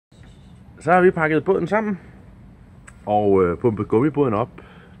Så har vi pakket båden sammen og pumpet gummibåden op.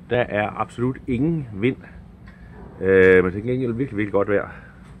 Der er absolut ingen vind, men til gengæld virkelig godt vejr.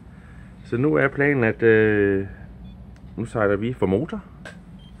 Så nu er planen, at nu sejler vi for motor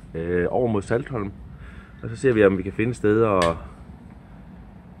over mod Saltholm, og så ser vi, om vi kan finde et sted og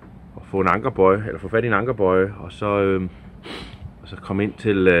få en ankerbøje, eller få fat i en ankerbøje, og så komme ind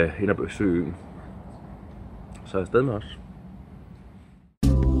til ind og besøge øen. Så er afsted med os.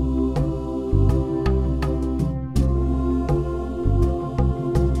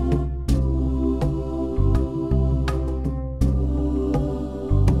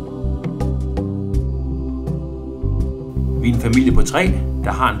 Vi er en familie på 3,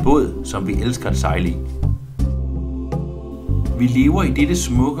 der har en båd, som vi elsker at sejle i. Vi lever i dette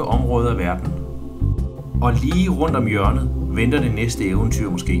smukke område af verden. Og lige rundt om hjørnet venter det næste eventyr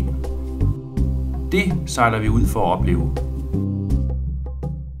måske. Det sejler vi ud for at opleve.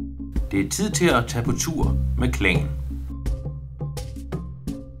 Det er tid til at tage på tur med klan.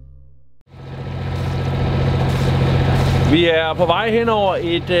 Vi er på vej hen over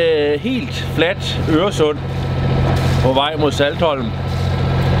et helt fladt Øresund på vej mod Saltholm.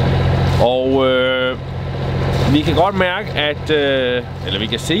 Og vi kan godt mærke, at, eller vi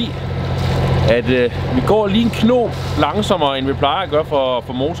kan se, at vi går lige en knop langsommere, end vi plejer at gøre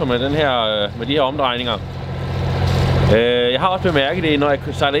for motor med, med de her omdrejninger. Jeg har også bemærket det, når jeg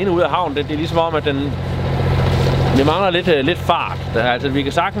sejler ind og ud af havnen, det er ligesom om, at det mangler lidt fart. Altså, vi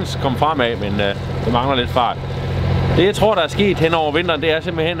kan sagtens komme fremad, men det mangler lidt fart. Det, jeg tror, der er sket hen over vinteren, det er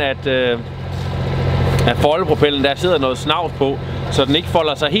simpelthen, at Foldepropellen, der sidder noget snavs på, så den ikke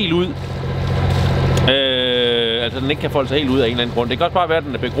folder sig helt ud. Altså den ikke kan folde sig helt ud af en eller anden grund. Det kan også bare være, at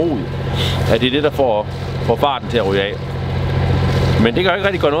den er begroet. At det er det, der får farten til at ryge af. Men det kan jeg ikke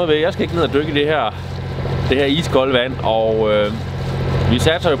rigtig gøre noget ved. Jeg skal ikke ned og dykke i det her iskolde vand. Og vi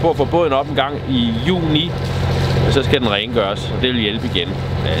satser jo på at få båden op en gang i juni. Og så skal den rengøres, og det vil hjælpe igen.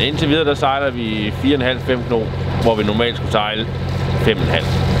 Indtil videre, der sejler vi 4,5-5 knop, hvor vi normalt skulle sejle 5,5.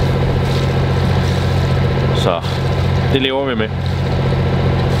 Så det lever vi med.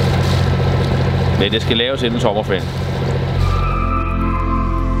 Men det skal laves inden sommerferien.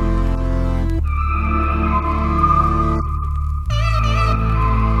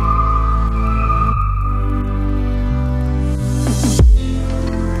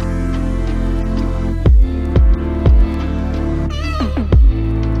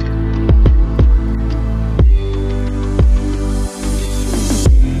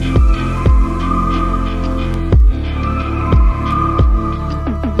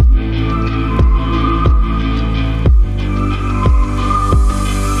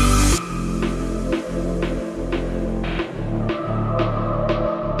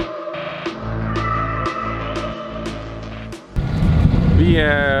 Vi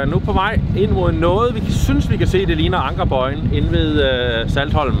er nu på vej ind mod noget, vi synes, vi kan se, det ligner Ankerbøjen inde ved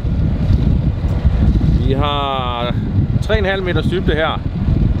Saltholm. Vi har 3,5 meters dybde her,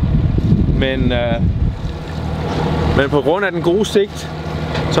 men på grund af den gode sigt,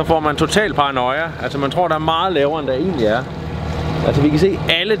 så får man total paranoia. Altså man tror, der er meget lavere, end der egentlig er. Altså vi kan se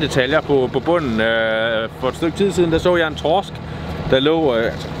alle detaljer på bunden. For et stykke tid siden, der så jeg en torsk, der lå,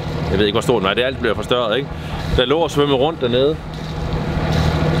 jeg ved ikke, hvor stor den var, det alt bliver forstørret, ikke? Der lå og svømmede rundt dernede.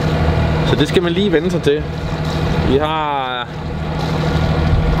 Så det skal man lige vende sig til. Vi har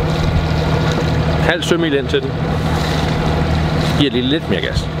halv sømil ind til den. Giver lige lidt mere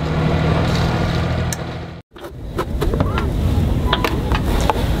gas.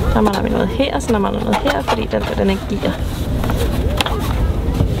 Der mangler vi noget her, så der mangler noget her, fordi den ikke giver.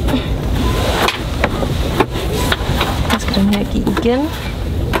 Så skal den her give igen.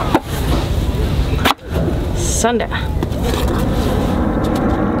 Sådan der.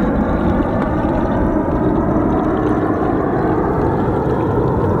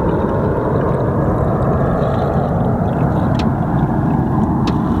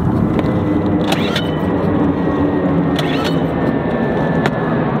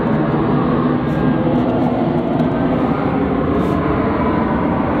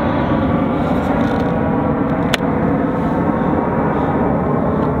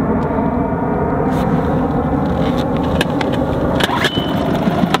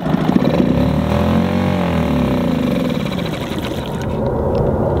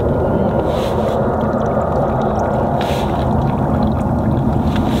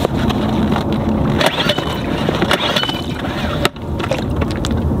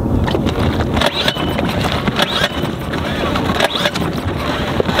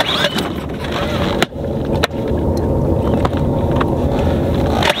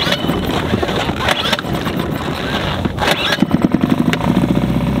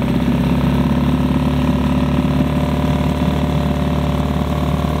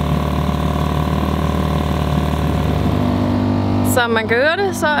 som man kan høre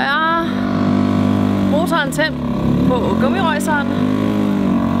det, så er motoren tændt på gummirøjseren.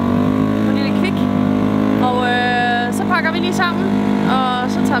 På en lille kvik. Og så pakker vi lige sammen,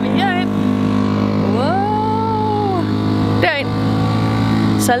 og så tager vi herind. Wow. Derind.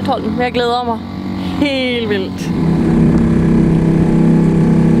 Saltholm. Jeg glæder mig helt vildt.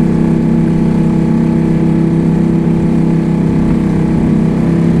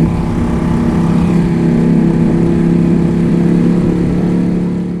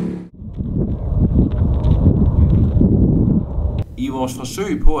 I vores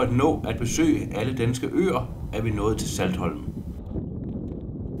forsøg på at nå at besøge alle danske øer, er vi nået til Saltholm.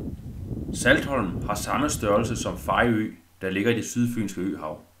 Saltholm har samme størrelse som Fejø, der ligger i det sydfynske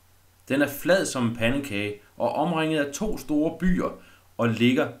øhav. Den er flad som en pandekage og omringet af 2 store byer og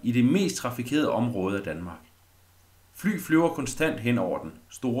ligger i det mest trafikerede område af Danmark. Fly flyver konstant hen over den,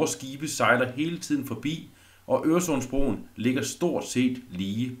 store skibe sejler hele tiden forbi, og Øresundsbroen ligger stort set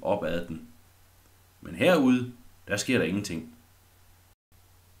lige op ad den. Men herude, der sker der ingenting.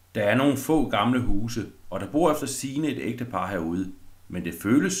 Der er nogle få gamle huse, og der bor efter sigende et ægtepar herude, men det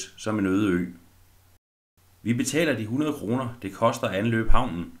føles som en øde ø. Vi betaler de 100 kroner, det koster at anløbe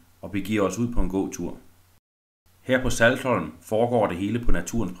havnen, og begiver os ud på en gåtur. Her på Saltholm foregår det hele på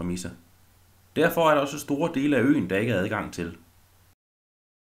naturens præmisser. Derfor er der også store dele af øen, der ikke er adgang til.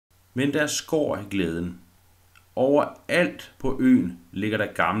 Men der er Skår i glæden. Overalt på øen ligger der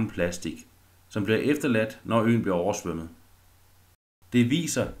gammel plastik, som bliver efterladt, når øen bliver oversvømmet. Det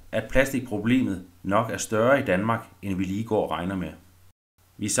viser, at plastikproblemet nok er større i Danmark, end vi lige går og regner med.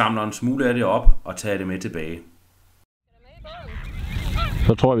 Vi samler en smule af det op og tager det med tilbage.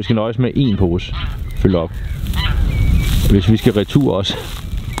 Så tror jeg, vi skal nøjes med 1 pose fyldt op. Hvis vi skal retur også.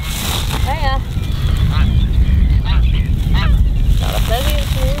 Ja, ja. Der er der plads i en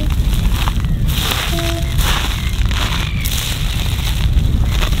smule.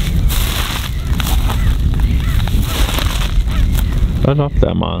 Hold op, der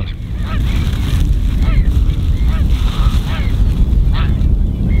er meget.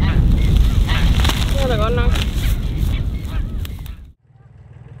 Det er da godt nok.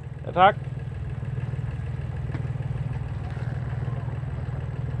 Ja, tak.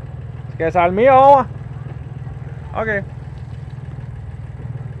 Skal jeg sejle mere over? Okay.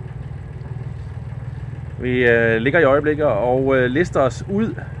 Vi ligger i øjeblikket og lister os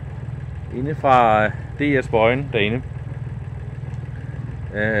ud inde fra DS-bøjen derinde.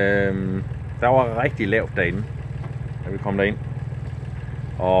 Der var rigtig lavt derinde, da vi kom derind.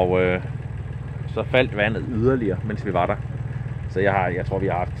 Og så faldt vandet yderligere, mens vi var der. Så jeg tror, vi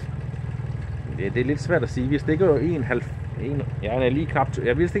har haft... Det er lidt svært at sige. Vi stikker jo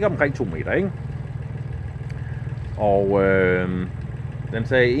vi stikker omkring 2 meter, ikke? Og den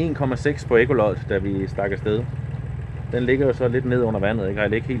sagde 1,6 på ekkoloddet, da vi stak afsted. Den ligger jo så lidt ned under vandet, ikke? Jeg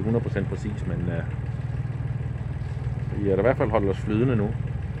er ikke helt 100% præcis, men vi har da i hvert fald holdt os flydende nu.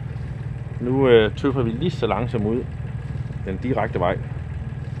 Nu tøffer vi lige så langsomt ud den direkte vej.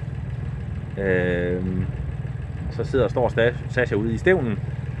 Så står Sasha ude i stævnen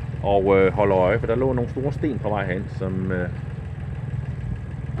og holder øje, for der lå nogle store sten på vej hen,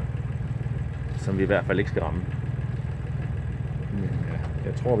 som vi i hvert fald ikke skal ramme.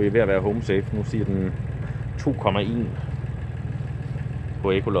 Jeg tror, vi er ved at være home safe. Nu siger den 2,1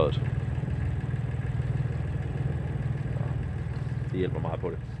 på ekkoloddet. Det hjælper meget på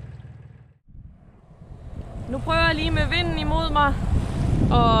det. Nu prøver jeg lige med vinden imod mig,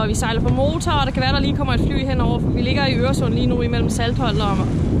 og vi sejler på motor, og der kan være, der lige kommer et fly henover, for vi ligger i Øresund lige nu imellem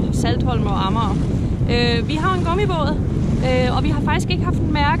Saltholm og Amager. Vi har en gummibåd, og vi har faktisk ikke haft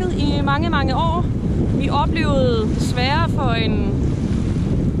den mærket i mange, mange år. Vi oplevede desværre for en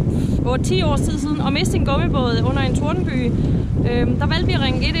 8-10 års tid siden at miste en gummibåd under en tordenby. Der valgte vi at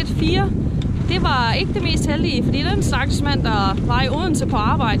ringe 114. Det var ikke det mest heldige, fordi den slags mand, der var i Odense på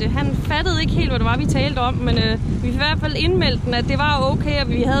arbejde, han fattede ikke helt, hvad det var, vi talte om, men vi fik i hvert fald indmeldt den, at det var okay, at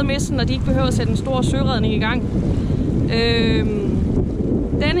vi havde mistet den, og de ikke behøvede at sætte en stor søredning i gang.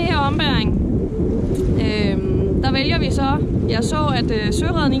 Denne her ombæring, der vælger vi så, jeg så, at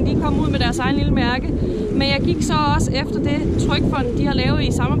søredningen de kom ud med deres egen lille mærke, men jeg gik så også efter det trykfond, de har lavet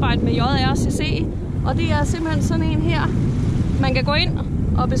i samarbejde med JRCC, og det er simpelthen sådan en her. Man kan gå ind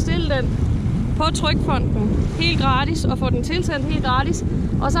og bestille den på trykfonden helt gratis og få den tilsendt helt gratis.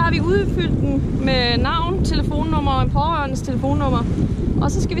 Og så har vi udfyldt den med navn, telefonnummer og en pårørendes telefonnummer.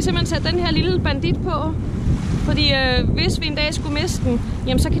 Og så skal vi simpelthen sætte den her lille bandit på. Fordi hvis vi en dag skulle miste den,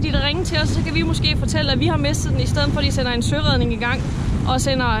 jamen så kan de da ringe til os, så kan vi måske fortælle, at vi har mistet den, i stedet for at de sender en søredning i gang og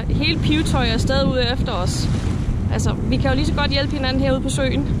sender hele pivetøj afsted ud efter os. Altså, vi kan jo lige så godt hjælpe hinanden herude på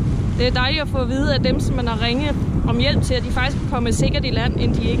søen. Det er dejligt at få at vide, at dem, som man har ringet om hjælp til, at de faktisk kan komme sikkert i land,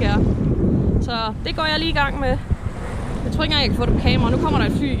 end de ikke er. Så det går jeg lige i gang med. Jeg tror ikke engang, jeg kan få det på kamera. Nu kommer der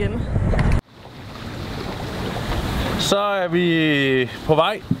et fly igen. Så er vi på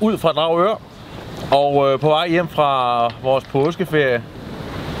vej ud fra Dragør og på vej hjem fra vores påskeferie.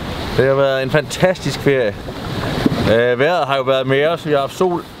 Det har været en fantastisk ferie. Vejret har jo været med os. Vi har haft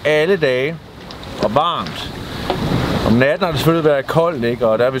sol alle dage og varmt. Om natten har det selvfølgelig været koldt, ikke?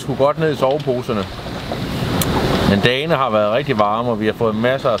 Og der er vi sgu godt ned i soveposerne. Men dagene har været rigtig varme, og vi har fået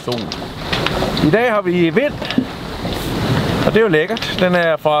masser af sol. I dag har vi vind, og det er jo lækkert. Den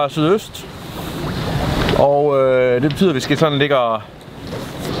er fra sydøst. Og det betyder, at vi skal sådan ligge og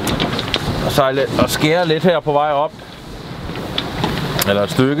sejle og skære lidt her på vej op. Eller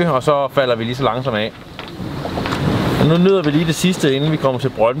et stykke, og så falder vi lige så langsomt af. Og nu nyder vi lige det sidste, inden vi kommer til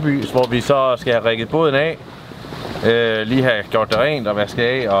Brøndby, hvor vi så skal have rigget båden af. Lige have gjort det rent og vasket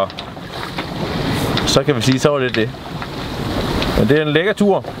af, og så kan vi sige, så var det det. Men det er en lækker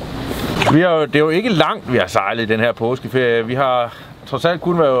tur. Det er jo ikke langt, vi har sejlet i den her påskeferie. Vi har trods alt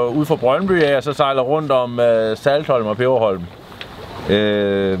kun været ude fra Brøndby af, og så sejler rundt om Saltholm og Peberholm.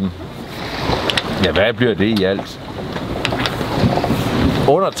 Ja, hvad bliver det i alt?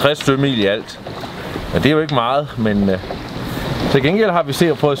 Under 60 sømil i alt. Ja, det er jo ikke meget, men til gengæld har vi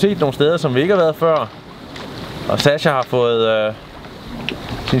fået set nogle steder, som vi ikke har været før. Og Sasha har fået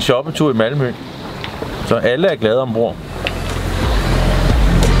sin shoppetur i Malmø. Så alle er glade ombord.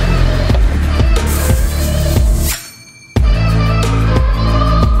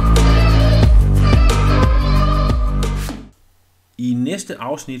 I næste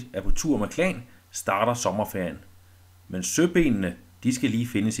afsnit af På tur med Klan starter sommerferien. Men søbenene, de skal lige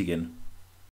findes igen.